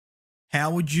How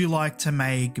would you like to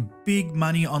make big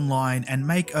money online and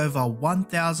make over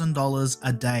 $1,000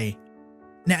 a day?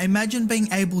 Now imagine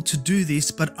being able to do this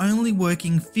but only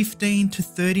working 15 to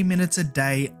 30 minutes a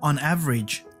day on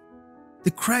average.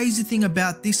 The crazy thing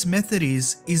about this method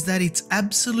is that it's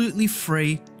absolutely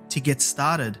free to get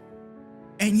started.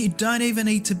 And you don't even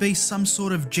need to be some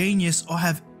sort of genius or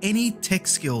have any tech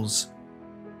skills.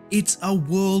 It's a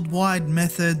worldwide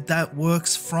method that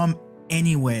works from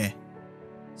anywhere.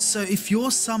 So if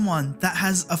you're someone that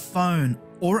has a phone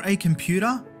or a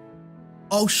computer,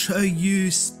 I'll show you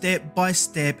step by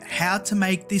step how to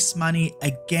make this money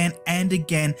again and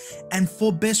again. And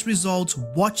for best results,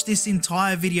 watch this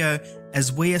entire video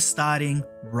as we are starting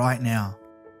right now.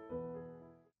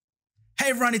 Hey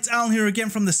everyone, it's Alan here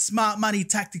again from the Smart Money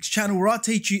Tactics channel, where I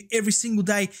teach you every single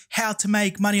day how to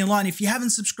make money online. If you haven't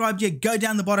subscribed yet, go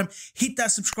down the bottom, hit that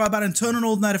subscribe button, turn on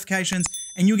all the notifications,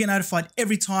 and you'll get notified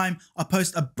every time I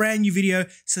post a brand new video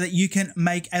so that you can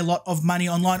make a lot of money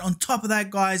online. On top of that,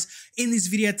 guys, in this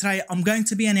video today, I'm going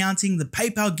to be announcing the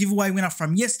PayPal giveaway winner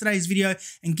from yesterday's video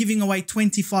and giving away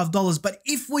 $25. But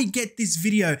if we get this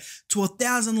video to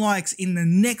 1,000 likes in the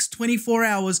next 24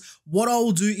 hours, what I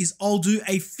will do is I'll do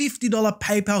a $50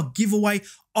 PayPal giveaway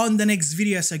on the next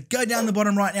video. So go down the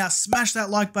bottom right now, smash that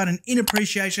like button in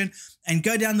appreciation, and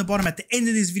go down the bottom at the end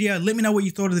of this video. Let me know what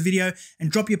you thought of the video and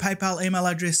drop your PayPal email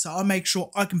address so I'll make sure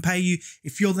I can pay you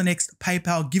if you're the next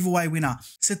PayPal giveaway winner.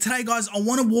 So today, guys, I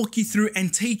want to walk you through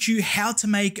and teach you how to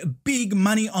make big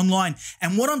money online.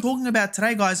 And what I'm talking about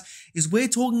today, guys, is we're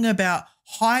talking about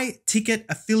high ticket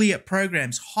affiliate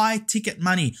programs, high ticket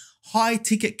money, high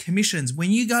ticket commissions.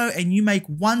 When you go and you make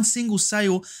one single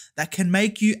sale that can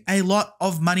make you a lot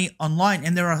of money online.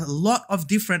 And there are a lot of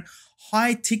different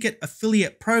high ticket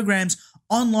affiliate programs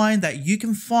online that you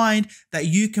can find, that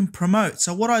you can promote.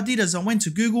 So what I did is I went to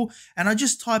Google and I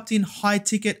just typed in high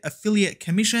ticket affiliate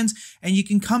commissions, and you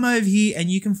can come over here and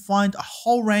you can find a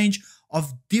whole range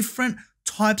of different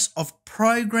types of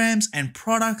programs and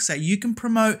products that you can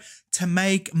promote to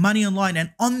make money online.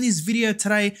 And on this video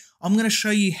today, I'm going to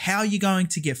show you how you're going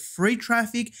to get free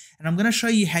traffic, and I'm going to show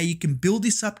you how you can build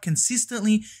this up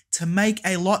consistently to make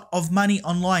a lot of money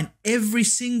online. Every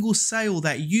single sale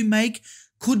that you make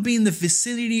could be in the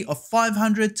vicinity of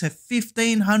 $500 to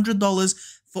 $1,500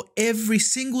 for every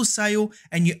single sale,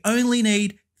 and you only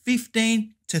need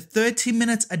 15 to 30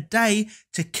 minutes a day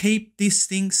to keep this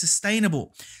thing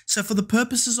sustainable. So for the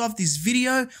purposes of this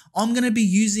video, I'm going to be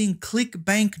using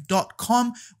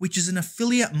clickbank.com, which is an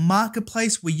affiliate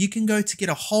marketplace where you can go to get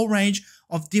a whole range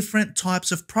of different types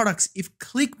of products. If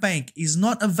ClickBank is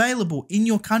not available in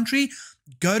your country,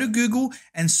 go to Google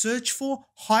and search for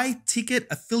high ticket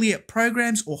affiliate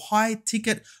programs or high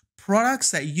ticket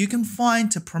products that you can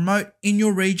find to promote in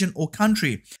your region or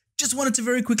country. Just wanted to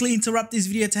very quickly interrupt this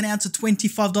video to announce a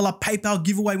 $25 PayPal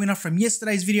giveaway winner from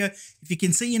yesterday's video. If you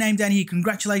can see your name down here,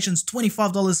 congratulations,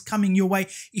 $25 coming your way.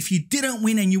 If you didn't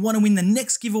win and you want to win the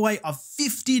next giveaway of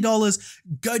 $50,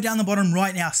 go down the bottom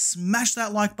right now, smash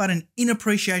that like button in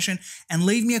appreciation, and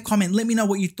leave me a comment. Let me know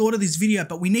what you thought of this video.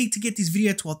 But we need to get this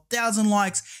video to 1,000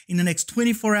 likes in the next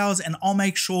 24 hours, and I'll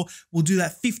make sure we'll do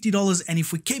that $50. And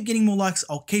if we keep getting more likes,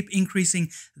 I'll keep increasing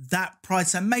that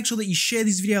price. So make sure that you share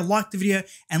this video, like the video,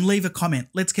 and leave a comment.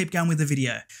 Let's keep going with the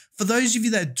video. For those of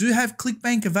you that do have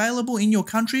ClickBank available in your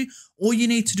country, all you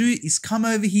need to do is come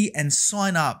over here and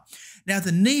sign up. Now,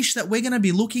 the niche that we're going to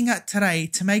be looking at today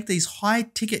to make these high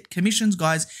ticket commissions,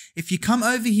 guys, if you come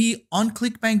over here on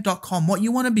clickbank.com, what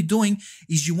you want to be doing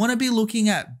is you want to be looking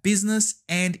at business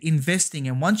and investing.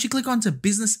 And once you click onto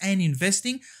business and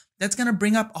investing, that's going to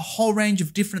bring up a whole range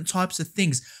of different types of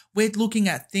things. We're looking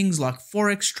at things like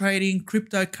Forex trading,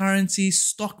 cryptocurrency,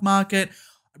 stock market,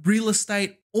 real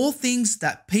estate, all things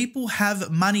that people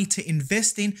have money to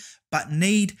invest in but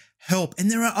need help. And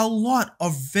there are a lot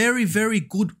of very, very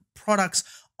good products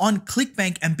on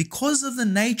ClickBank. And because of the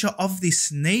nature of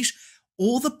this niche,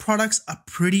 all the products are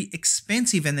pretty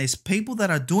expensive. And there's people that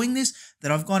are doing this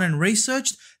that I've gone and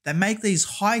researched that make these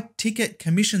high ticket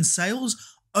commission sales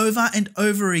over and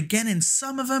over again. And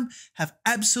some of them have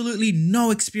absolutely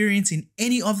no experience in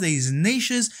any of these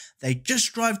niches. They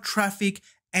just drive traffic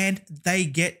and they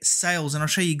get sales. And I'll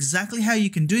show you exactly how you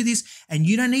can do this. And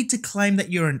you don't need to claim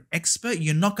that you're an expert.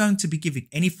 You're not going to be giving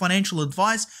any financial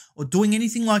advice or doing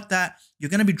anything like that. You're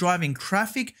going to be driving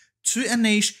traffic to a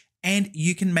niche, and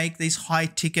you can make these high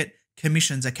ticket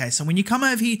commissions. Okay, so when you come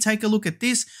over here, take a look at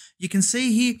this, you can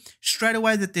see here straight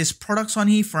away that there's products on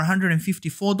here for $154,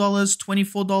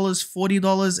 $24,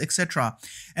 $40, etc.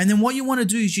 And then what you want to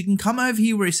do is you can come over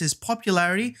here where it says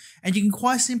popularity, and you can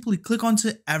quite simply click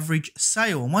onto average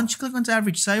sale. And once you click onto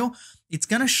average sale, it's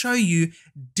going to show you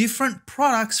different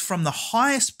products from the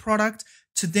highest product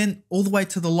to then all the way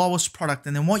to the lowest product.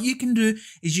 And then what you can do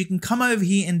is you can come over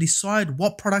here and decide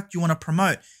what product you want to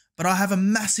promote. But I have a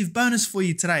massive bonus for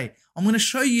you today. I'm going to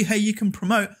show you how you can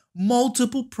promote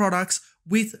multiple products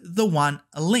with the one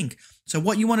link. So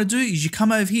what you want to do is you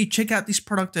come over here, check out this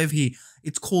product over here.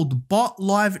 It's called Bot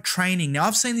Live Training. Now,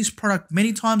 I've seen this product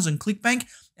many times on ClickBank,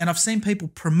 and I've seen people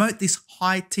promote this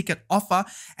high ticket offer,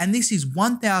 and this is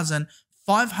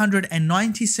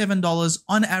 $1,597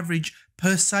 on average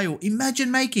per sale.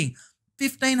 Imagine making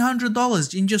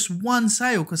 $1,500 in just one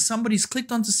sale because somebody's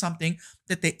clicked onto something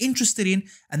that they're interested in,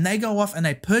 and they go off and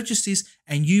they purchase this,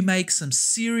 and you make some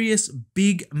serious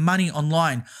big money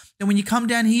online. Then when you come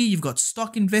down here, you've got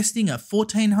stock investing at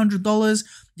 $1,400.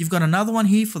 You've got another one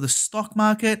here for the stock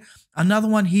market. Another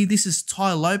one here, this is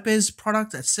Tai Lopez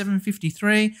product at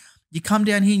 $753. You come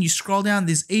down here and you scroll down,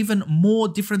 there's even more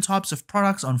different types of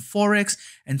products on Forex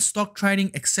and stock trading,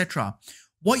 etc.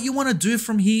 What you want to do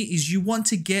from here is you want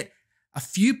to get a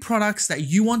few products that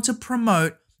you want to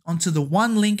promote onto the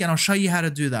one link, and I'll show you how to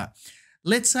do that.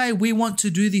 Let's say we want to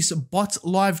do this Bot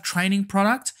Live Training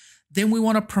product. Then we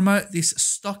want to promote this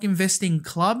stock investing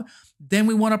club. Then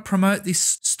we want to promote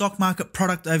this stock market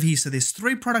product over here. So there's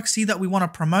 3 products here that we want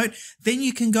to promote. Then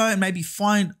you can go and maybe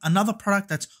find another product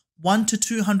that's $100 to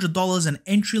 $200, an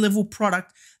entry-level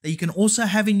product that you can also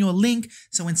have in your link.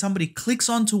 So when somebody clicks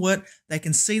onto it, they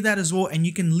can see that as well, and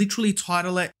you can literally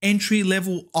title it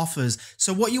entry-level offers.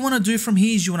 So what you want to do from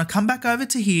here is you want to come back over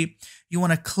to here. You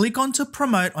want to click onto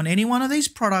promote on any one of these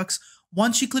products.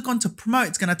 Once you click onto promote,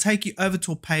 it's going to take you over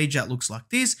to a page that looks like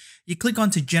this. You click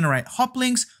onto generate hop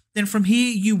links. Then from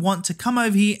here, you want to come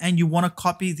over here and you want to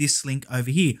copy this link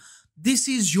over here. This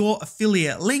is your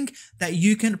affiliate link that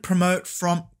you can promote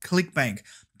from ClickBank.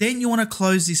 Then you want to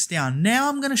close this down. Now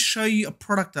I'm going to show you a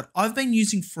product that I've been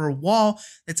using for a while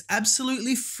that's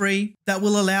absolutely free that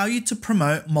will allow you to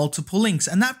promote multiple links.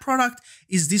 And that product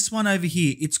is this one over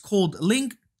here. It's called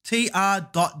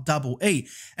LinkTR.ee.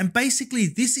 And basically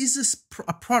this is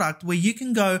a product where you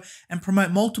can go and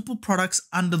promote multiple products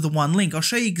under the one link. I'll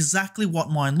show you exactly what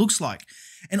mine looks like.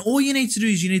 And all you need to do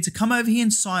is you need to come over here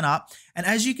and sign up. And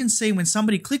as you can see, when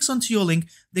somebody clicks onto your link,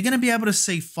 they're going to be able to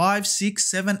see 5, 6,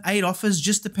 7, 8 offers,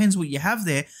 just depends what you have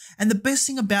there. And the best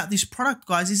thing about this product,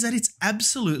 guys, is that it's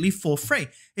absolutely for free.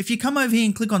 If you come over here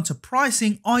and click onto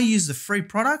pricing, I use the free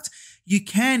product. You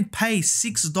can pay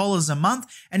 $6 a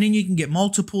month, and then you can get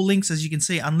multiple links, as you can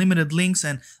see, unlimited links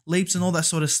and leaps and all that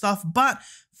sort of stuff. But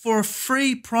for a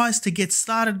free price to get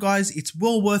started, guys, it's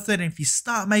well worth it. And if you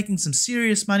start making some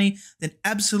serious money, then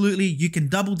absolutely you can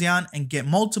double down and get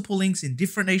multiple links in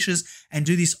different niches and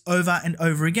do this over and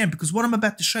over again. Because what I'm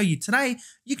about to show you today,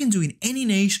 you can do in any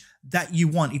niche that you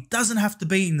want. It doesn't have to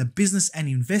be in the business and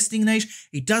investing niche.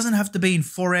 It doesn't have to be in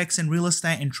Forex and real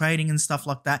estate and trading and stuff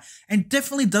like that. And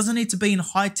definitely doesn't need to be in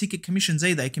high ticket commissions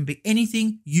either. It can be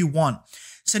anything you want.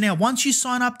 So now once you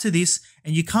sign up to this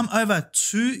and you come over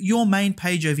to your main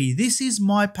page over here, this is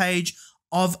my page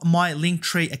of my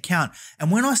Linktree account.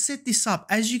 And when I set this up,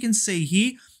 as you can see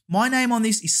here, my name on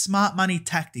this is Smart Money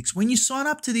Tactics. When you sign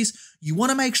up to this, you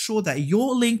want to make sure that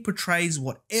your link portrays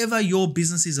whatever your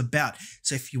business is about.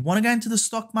 So if you want to go into the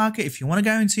stock market, if you want to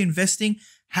go into investing,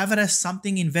 have it as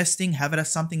something investing, have it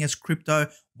as something as crypto,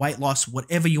 weight loss,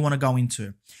 whatever you want to go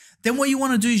into. Then what you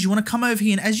want to do is you want to come over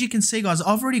here, and as you can see, guys,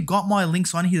 I've already got my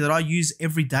links on here that I use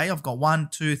every day. I've got 1,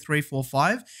 2, 3, 4,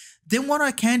 5. Then what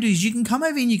I can do is you can come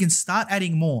over and you can start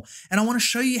adding more. And I want to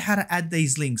show you how to add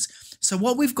these links. So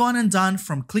what we've gone and done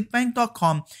from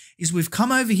clickbank.com is we've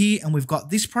come over here and we've got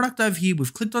this product over here.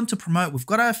 We've clicked on to promote. We've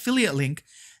got our affiliate link.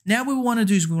 Now what we want to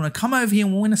do is we want to come over here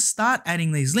and we're going to start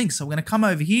adding these links. So we're going to come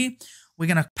over here. We're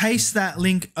going to paste that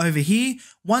link over here.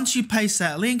 Once you paste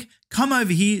that link, come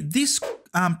over here. This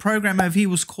program over here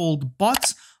was called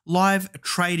Bot Live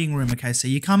Trading Room. Okay, so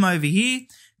you come over here,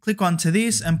 click onto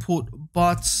this and put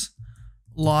Bot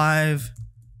Live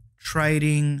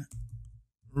Trading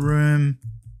Room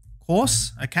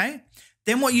course. Okay,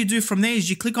 then what you do from there is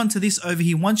you click onto this over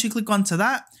here. Once you click onto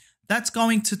that, that's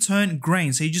going to turn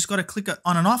green. So you just got to click it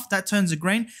on and off. That turns it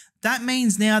green. That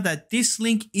means now that this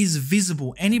link is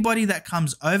visible. Anybody that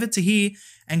comes over to here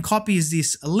and copies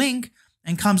this link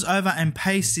and comes over and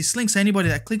pastes this link, so anybody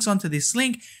that clicks onto this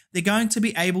link, they're going to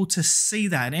be able to see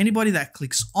that. And anybody that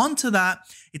clicks onto that,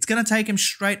 it's going to take them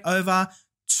straight over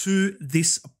to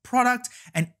this product.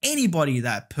 And anybody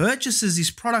that purchases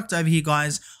this product over here,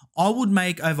 guys, I would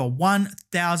make over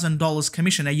 $1,000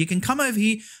 commission. Now you can come over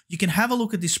here, you can have a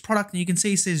look at this product and you can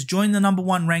see it says join the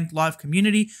 #1 ranked live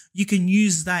community. You can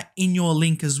use that in your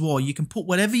link as well. You can put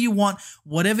whatever you want,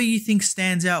 whatever you think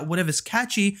stands out, whatever's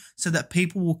catchy, so that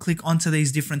people will click onto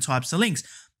these different types of links.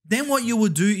 Then what you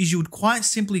would do is you would quite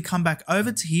simply come back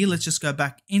over to here. Let's just go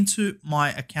back into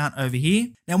my account over here.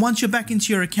 Now, once you're back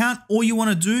into your account, all you want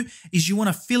to do is you want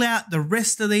to fill out the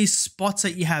rest of these spots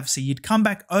that you have. So you'd come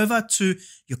back over to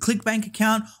your ClickBank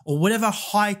account or whatever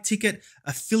high ticket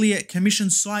affiliate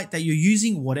commission site that you're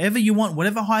using, whatever you want,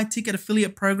 whatever high ticket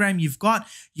affiliate program you've got,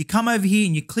 you come over here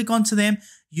and you click onto them.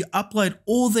 You upload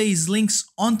all these links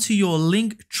onto your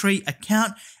Linktree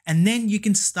account, and then you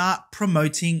can start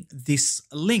promoting this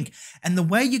link. And the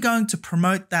way you're going to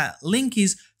promote that link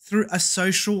is through a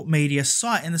social media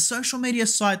site. And the social media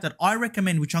site that I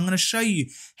recommend, which I'm going to show you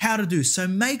how to do. So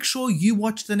make sure you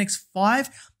watch the next 5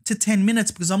 to 10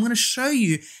 minutes because I'm going to show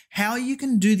you how you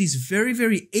can do this very,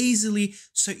 very easily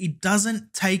so it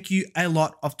doesn't take you a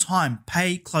lot of time.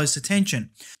 Pay close attention.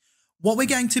 What we're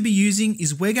going to be using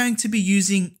is we're going to be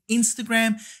using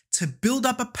Instagram to build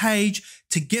up a page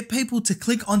to get people to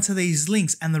click onto these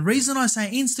links. And the reason I say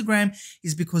Instagram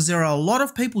is because there are a lot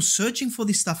of people searching for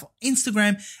this stuff on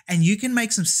Instagram and you can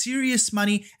make some serious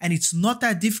money and it's not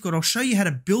that difficult. I'll show you how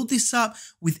to build this up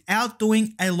without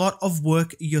doing a lot of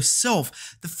work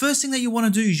yourself. The first thing that you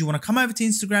want to do is you want to come over to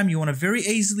Instagram. You want to very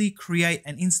easily create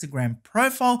an Instagram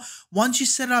profile. Once you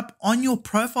set it up on your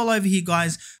profile over here,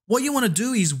 guys, what you want to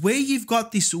do is where you've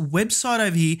got this website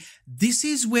over here, this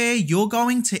is where you're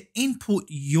going to input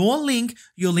your link,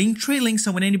 your Linktree link.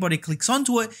 So when anybody clicks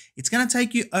onto it, it's going to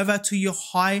take you over to your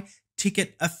high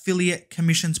ticket affiliate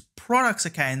commissions products.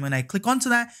 Okay. And when they click onto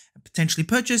that and potentially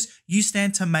purchase, you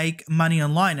stand to make money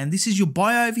online. And this is your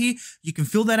bio over here. You can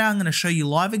fill that out. I'm going to show you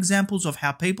live examples of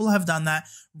how people have done that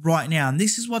right now. And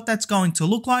this is what that's going to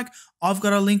look like. I've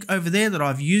got a link over there that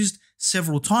I've used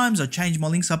several times. I change my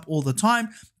links up all the time,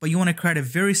 but you want to create a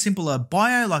very simple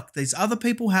bio like these other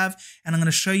people have. And I'm going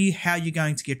to show you how you're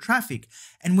going to get traffic.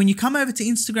 And when you come over to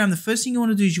Instagram, the first thing you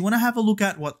want to do is you want to have a look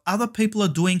at what other people are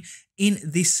doing in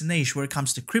this niche where it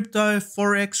comes to crypto,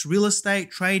 forex, real estate,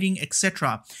 trading,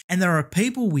 etc. And there are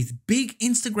people with big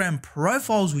Instagram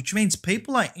profiles, which means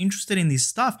people are interested in this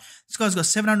stuff. This guy's got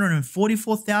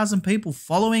 744,000 people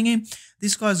following him.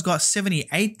 This guy's got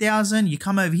 78,000. You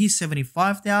come over here,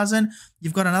 75,000.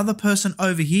 You've got another person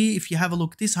over here. If you have a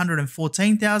look at this,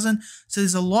 114,000. So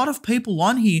there's a lot of people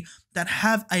on here that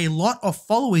have a lot of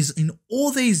followers in all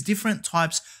these different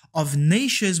types of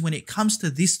niches when it comes to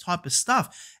this type of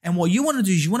stuff. And what you want to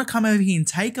do is you want to come over here and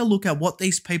take a look at what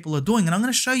these people are doing. And I'm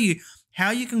going to show you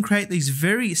how you can create these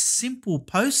very simple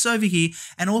posts over here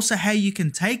and also how you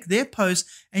can take their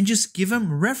posts and just give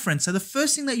them reference. So the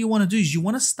first thing that you want to do is you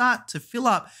want to start to fill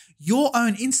up your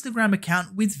own Instagram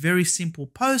account with very simple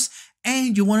posts,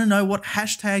 and you want to know what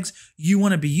hashtags you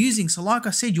want to be using. So like I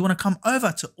said, you want to come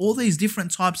over to all these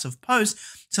different types of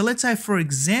posts. So let's say, for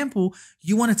example,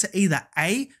 you wanted to either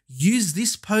A, use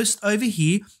this post over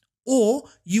here, or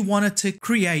you wanted to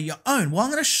create your own. Well,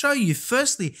 I'm going to show you.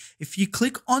 Firstly, if you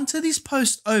click onto this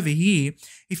post over here,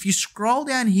 if you scroll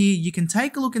down here, you can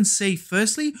take a look and see,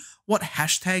 firstly, what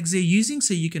hashtags they're using.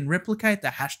 So you can replicate the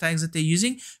hashtags that they're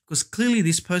using because clearly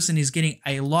this person is getting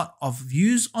a lot of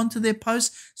views onto their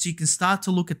post. So you can start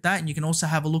to look at that and you can also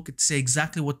have a look at see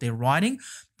exactly what they're writing.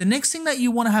 The next thing that you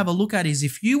want to have a look at is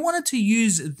if you wanted to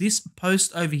use this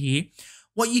post over here,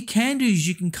 what you can do is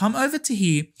you can come over to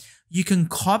here. You can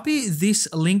copy this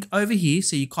link over here.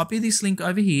 So you copy this link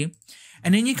over here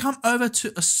and then you come over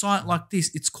to a site like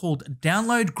this. It's called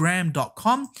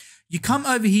downloadgram.com. You come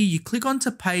over here, you click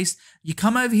onto paste, you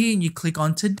come over here and you click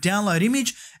onto download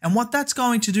image. And what that's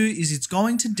going to do is it's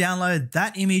going to download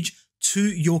that image to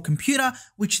your computer,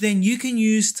 which then you can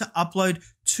use to upload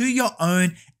to your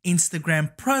own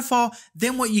Instagram profile.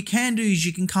 Then what you can do is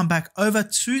you can come back over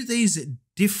to these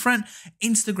different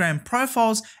Instagram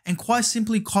profiles and quite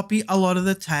simply copy a lot of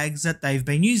the tags that they've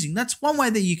been using. That's one way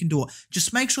that you can do it.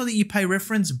 Just make sure that you pay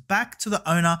reference back to the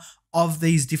owner of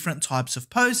these different types of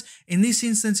posts. In this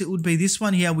instance, it would be this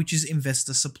one here, which is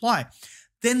Investor Supply.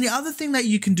 Then the other thing that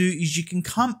you can do is you can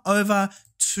come over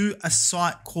to a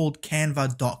site called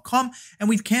canva.com. And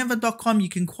with canva.com, you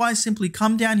can quite simply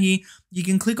come down here. You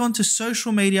can click onto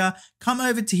social media, come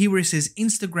over to here where it says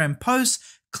Instagram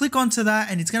posts, Click onto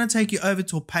that and it's going to take you over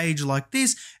to a page like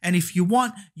this. And if you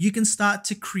want, you can start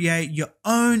to create your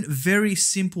own very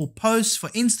simple posts for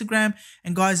Instagram.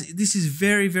 And guys, this is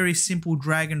very, very simple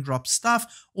drag and drop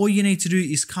stuff. All you need to do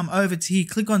is come over to here,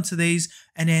 click onto these,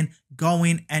 and then go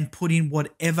in and put in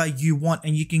whatever you want.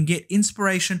 And you can get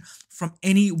inspiration from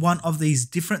any one of these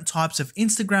different types of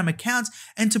Instagram accounts.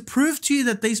 And to prove to you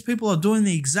that these people are doing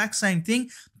the exact same thing,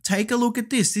 take a look at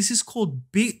this. This is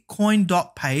called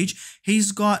Bitcoin.page.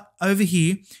 He's got over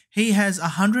here, he has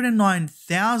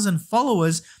 109,000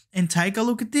 followers. And take a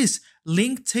look at this,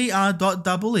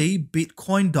 linktr.ee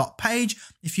bitcoin.page.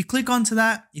 If you click onto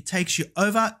that, it takes you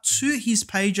over to his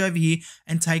page over here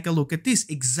and take a look at this.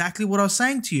 Exactly what I was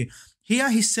saying to you. Here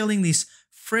he's selling this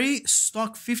free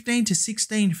stock 15 to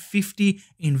 1650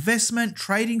 investment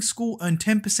trading school, earn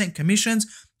 10% commissions.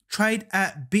 Trade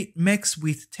at BitMEX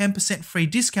with 10% free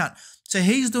discount. So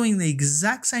he's doing the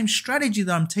exact same strategy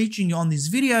that I'm teaching you on this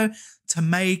video to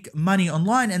make money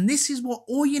online. And this is what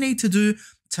all you need to do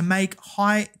to make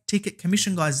high ticket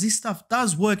commission, guys. This stuff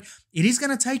does work. It is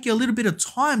going to take you a little bit of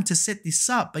time to set this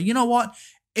up, but you know what?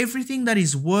 Everything that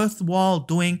is worthwhile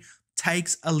doing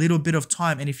takes a little bit of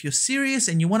time. And if you're serious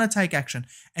and you want to take action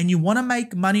and you want to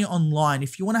make money online,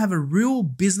 if you want to have a real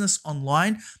business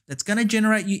online that's going to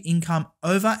generate you income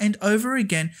over and over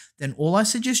again, then all I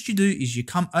suggest you do is you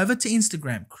come over to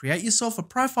Instagram, create yourself a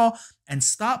profile and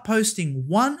start posting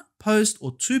one post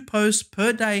or two posts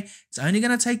per day. It's only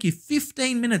going to take you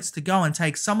 15 minutes to go and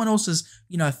take someone else's,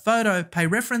 photo, pay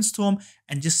reference to them,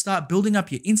 and just start building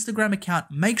up your Instagram account.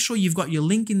 Make sure you've got your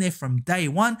link in there from day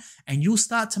one, and you'll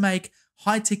start to make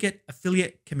high ticket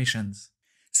affiliate commissions.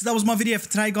 So that was my video for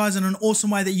today, guys, and an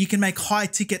awesome way that you can make high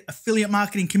ticket affiliate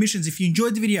marketing commissions. If you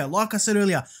enjoyed the video, like I said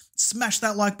earlier, smash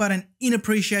that like button in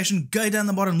appreciation, go down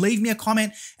the bottom, leave me a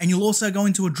comment, and you'll also go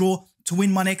into a draw to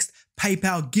win my next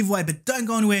PayPal giveaway. But don't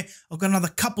go anywhere. I've got another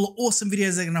couple of awesome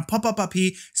videos that are going to pop up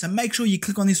here. So make sure you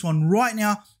click on this one right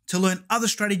now to learn other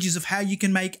strategies of how you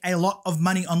can make a lot of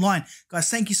money online. Guys,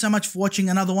 thank you so much for watching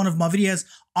another one of my videos.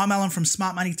 I'm Alan from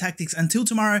Smart Money Tactics. Until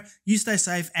tomorrow, you stay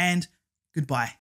safe and goodbye.